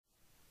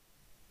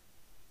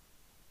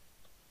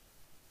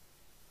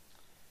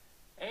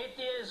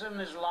atheism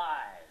is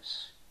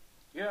lies.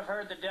 You have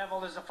heard the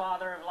devil is the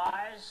father of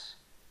lies,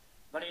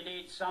 but he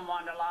needs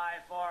someone to lie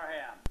for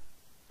him.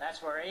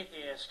 That's where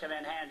atheists come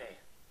in handy.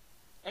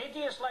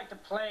 Atheists like to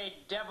play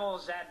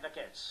devil's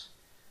advocates,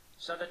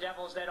 so the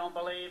devils they don't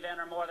believe in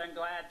are more than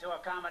glad to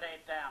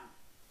accommodate them.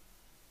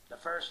 The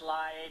first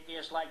lie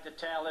atheists like to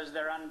tell is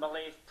their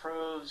unbelief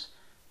proves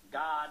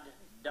God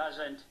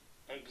doesn't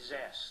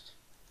exist.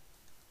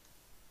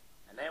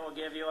 And they will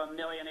give you a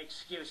million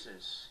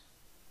excuses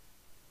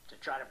to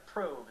try to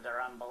prove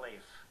their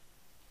unbelief.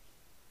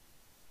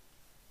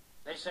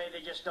 They say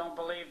they just don't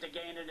believe to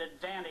gain an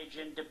advantage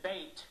in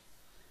debate,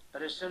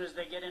 but as soon as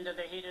they get into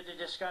the heat of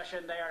the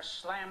discussion, they are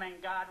slamming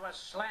God with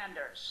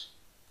slanders.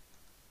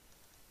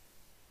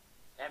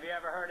 Have you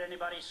ever heard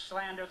anybody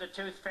slander the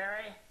tooth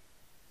fairy?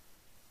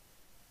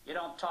 You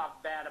don't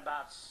talk bad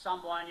about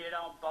someone you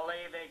don't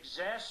believe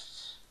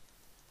exists.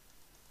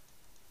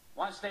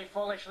 Once they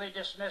foolishly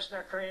dismiss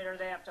their creator,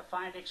 they have to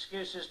find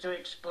excuses to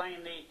explain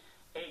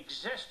the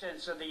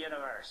existence of the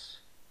universe.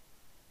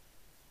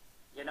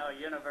 You know,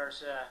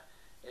 universe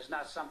is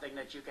not something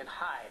that you can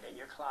hide in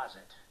your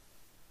closet.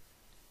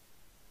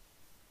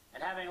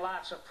 And having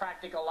lots of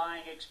practical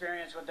lying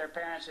experience with their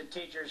parents and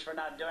teachers for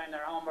not doing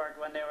their homework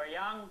when they were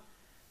young,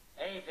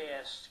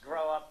 atheists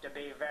grow up to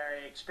be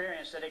very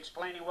experienced at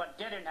explaining what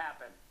didn't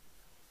happen.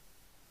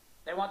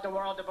 They want the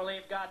world to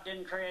believe God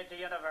didn't create the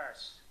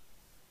universe.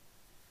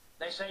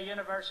 They say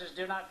universes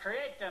do not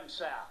create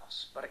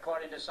themselves, but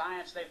according to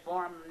science, they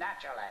form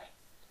naturally.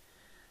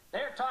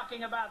 They're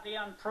talking about the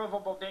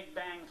unprovable Big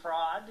Bang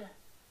fraud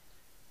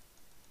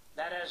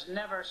that has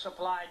never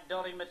supplied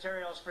building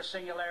materials for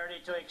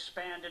singularity to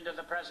expand into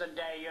the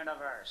present-day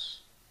universe.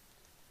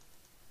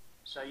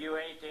 So you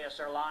atheists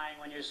are lying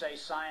when you say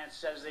science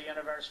says the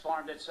universe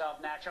formed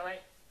itself naturally.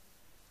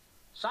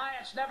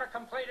 Science never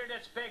completed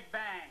its Big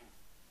Bang,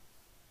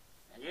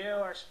 and you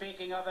are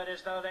speaking of it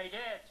as though they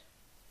did.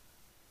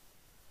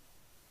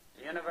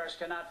 The universe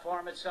cannot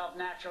form itself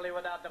naturally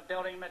without the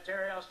building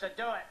materials to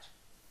do it.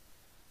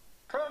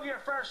 Prove your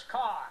first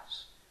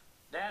cause.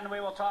 Then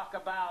we will talk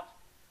about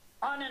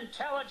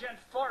unintelligent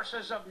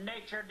forces of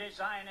nature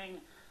designing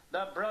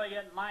the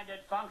brilliant-minded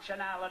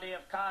functionality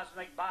of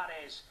cosmic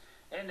bodies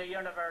in the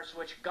universe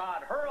which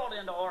God hurled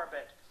into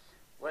orbit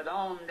with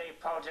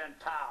omnipotent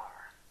power.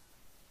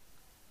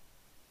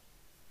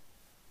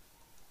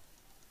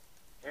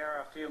 Here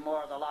are a few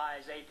more of the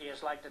lies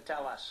atheists like to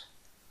tell us.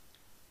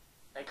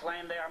 They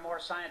claim they are more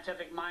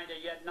scientific-minded,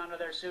 yet none of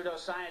their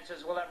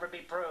pseudosciences will ever be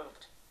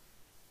proved.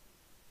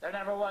 There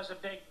never was a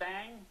Big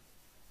Bang.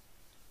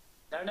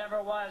 There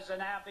never was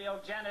an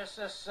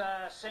abiogenesis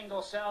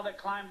single cell that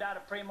climbed out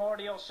of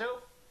primordial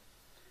soup.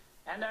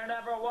 And there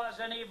never was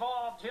an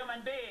evolved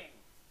human being.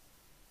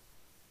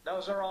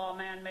 Those are all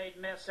man-made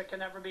myths that can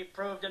never be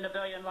proved in a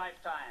billion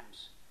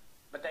lifetimes.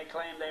 But they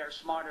claim they are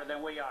smarter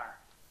than we are.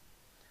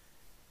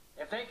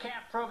 If they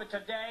can't prove it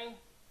today,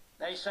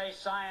 they say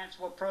science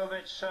will prove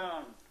it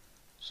soon.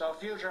 So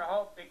future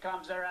hope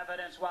becomes their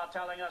evidence while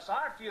telling us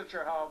our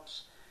future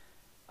hopes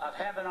of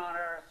heaven on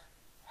earth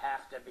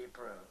have to be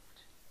proved.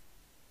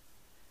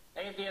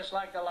 Atheists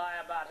like to lie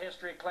about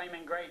history,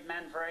 claiming great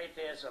men for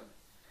atheism.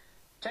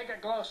 Take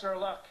a closer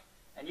look,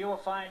 and you will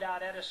find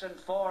out Edison,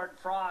 Ford,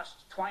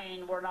 Frost,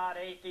 Twain were not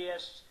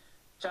atheists,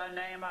 to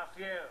name a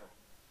few.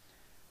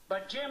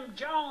 But Jim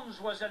Jones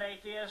was an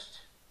atheist.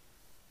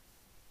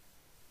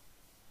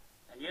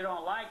 And you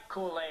don't like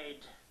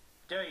Kool-Aid,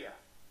 do you?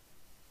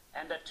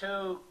 And the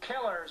two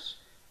killers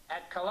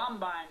at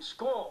Columbine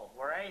School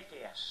were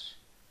atheists.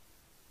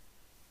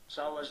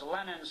 So was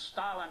Lenin,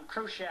 Stalin,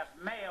 Khrushchev,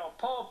 Mayo,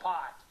 Pol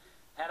Pot,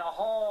 had a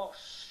whole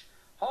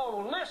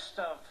list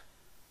of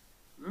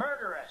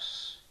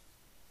murderous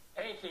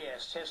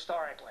atheists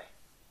historically.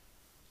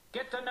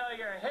 Get to know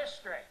your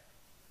history,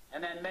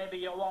 and then maybe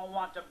you won't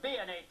want to be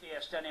an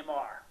atheist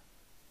anymore.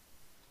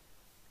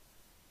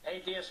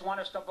 Atheists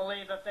want us to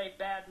believe if they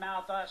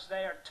badmouth us,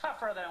 they are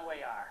tougher than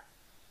we are.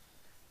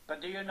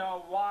 But do you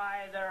know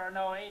why there are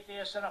no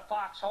atheists in a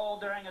foxhole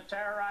during a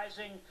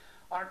terrorizing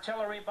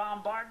artillery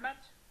bombardment?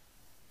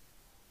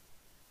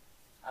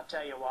 I'll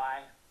tell you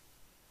why.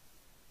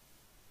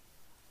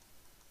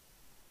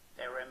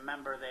 They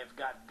remember they've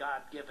got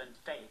God-given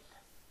faith,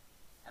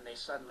 and they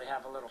suddenly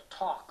have a little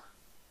talk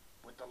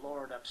with the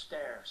Lord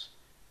upstairs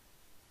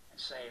and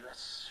say,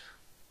 let's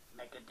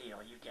make a deal.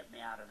 You get me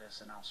out of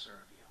this and I'll serve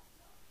you.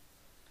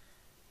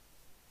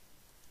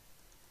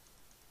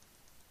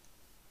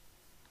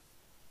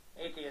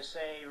 Atheists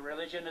say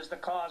religion is the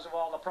cause of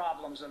all the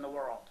problems in the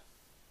world.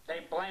 They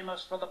blame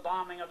us for the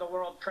bombing of the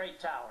World Trade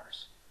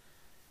Towers.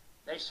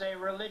 They say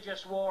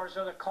religious wars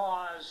are the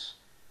cause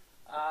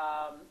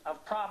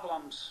of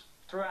problems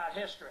throughout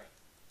history.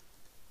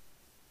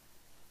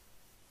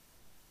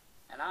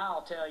 And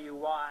I'll tell you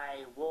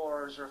why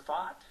wars are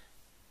fought.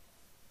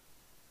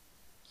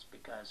 It's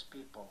because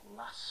people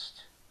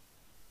lust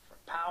for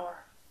power,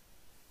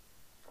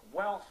 for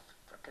wealth,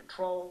 for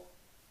control,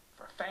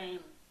 for fame.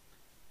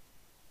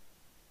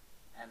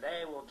 And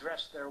they will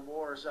dress their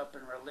wars up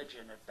in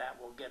religion if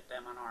that will get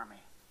them an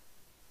army.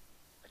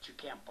 But But you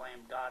can't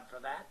blame God for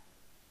that.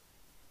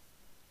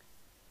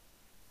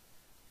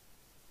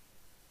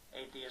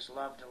 Atheists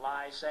love to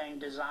lie, saying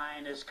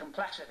design is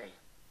complexity.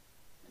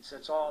 And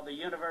since all the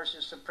universe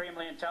is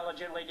supremely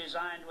intelligently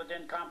designed with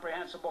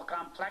incomprehensible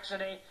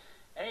complexity,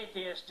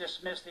 atheists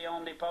dismiss the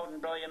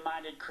omnipotent,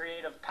 brilliant-minded,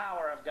 creative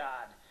power of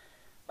God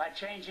by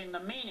changing the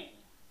meaning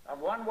of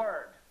one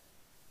word,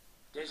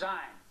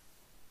 design.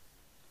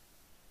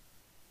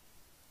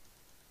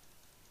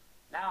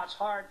 Now, it's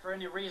hard for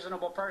any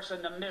reasonable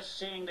person to miss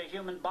seeing the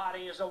human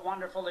body as a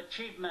wonderful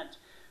achievement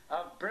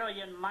of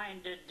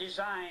brilliant-minded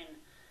design,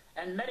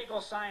 and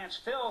medical science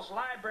fills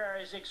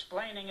libraries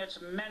explaining its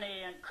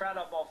many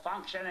incredible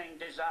functioning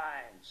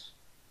designs.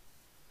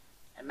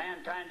 And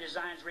mankind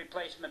designs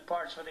replacement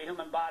parts for the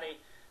human body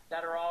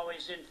that are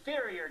always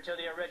inferior to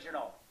the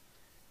original.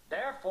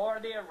 Therefore,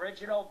 the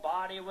original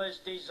body was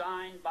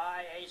designed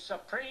by a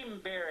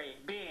supreme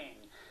being,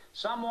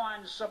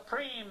 someone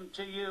supreme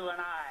to you and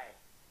I,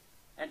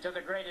 and to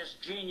the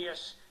greatest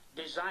genius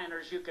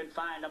designers you can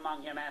find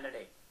among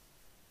humanity.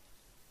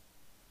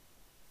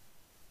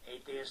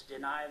 Atheists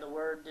deny the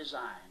word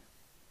design.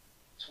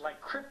 It's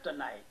like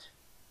kryptonite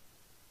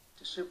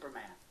to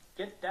Superman.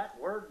 Get that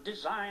word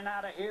design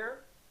out of here.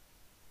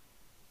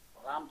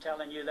 Well, I'm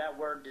telling you that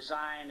word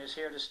design is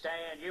here to stay,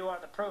 and you are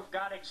the proof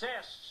God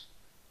exists.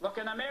 Look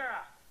in the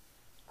mirror.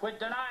 Quit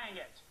denying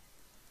it.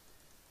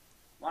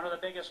 One of the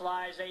biggest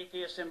lies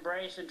atheists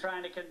embrace in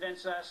trying to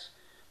convince us,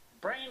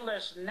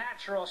 brainless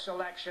natural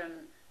selection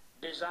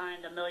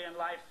designed 1 million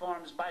life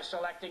forms by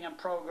selecting and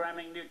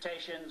programming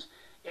mutations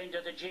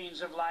into the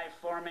genes of life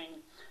forming,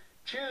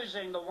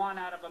 choosing the one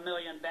out of 1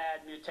 million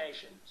bad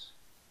mutations.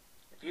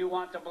 If you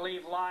want to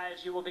believe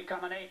lies, you will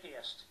become an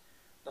atheist.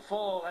 The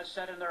fool has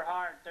said in their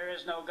heart, there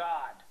is no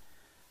God.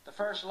 The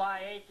first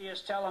lie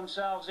atheists tell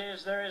themselves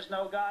is there is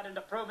no God, and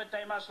to prove it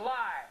they must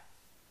lie.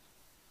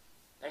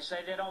 They say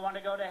they don't want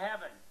to go to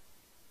heaven,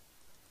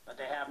 but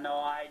they have no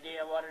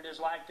idea what it is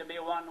like to be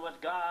one with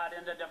God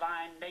in the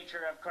divine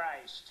nature of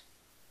Christ.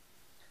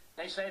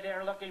 They say they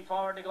are looking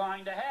forward to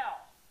going to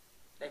hell.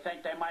 They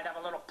think they might have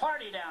a little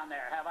party down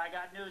there. Have I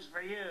got news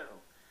for you?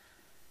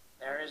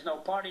 There is no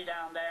party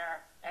down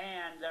there,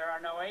 and there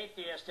are no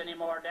atheists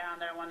anymore down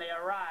there when they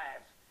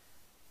arrive.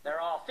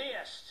 They're all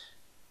theists,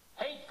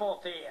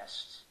 hateful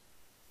theists.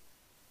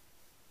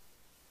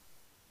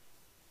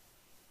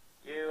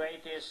 You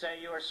atheists say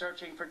you are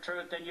searching for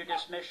truth, and you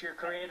dismiss your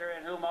Creator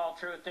in whom all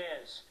truth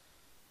is.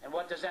 And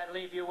what does that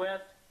leave you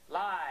with?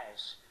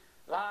 Lies.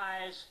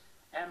 Lies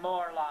and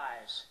more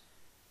lies.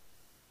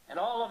 And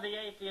all of the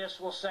atheists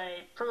will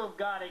say, prove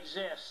God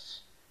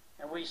exists.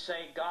 And we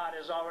say God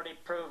has already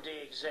proved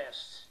He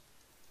exists.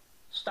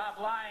 Stop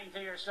lying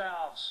to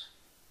yourselves.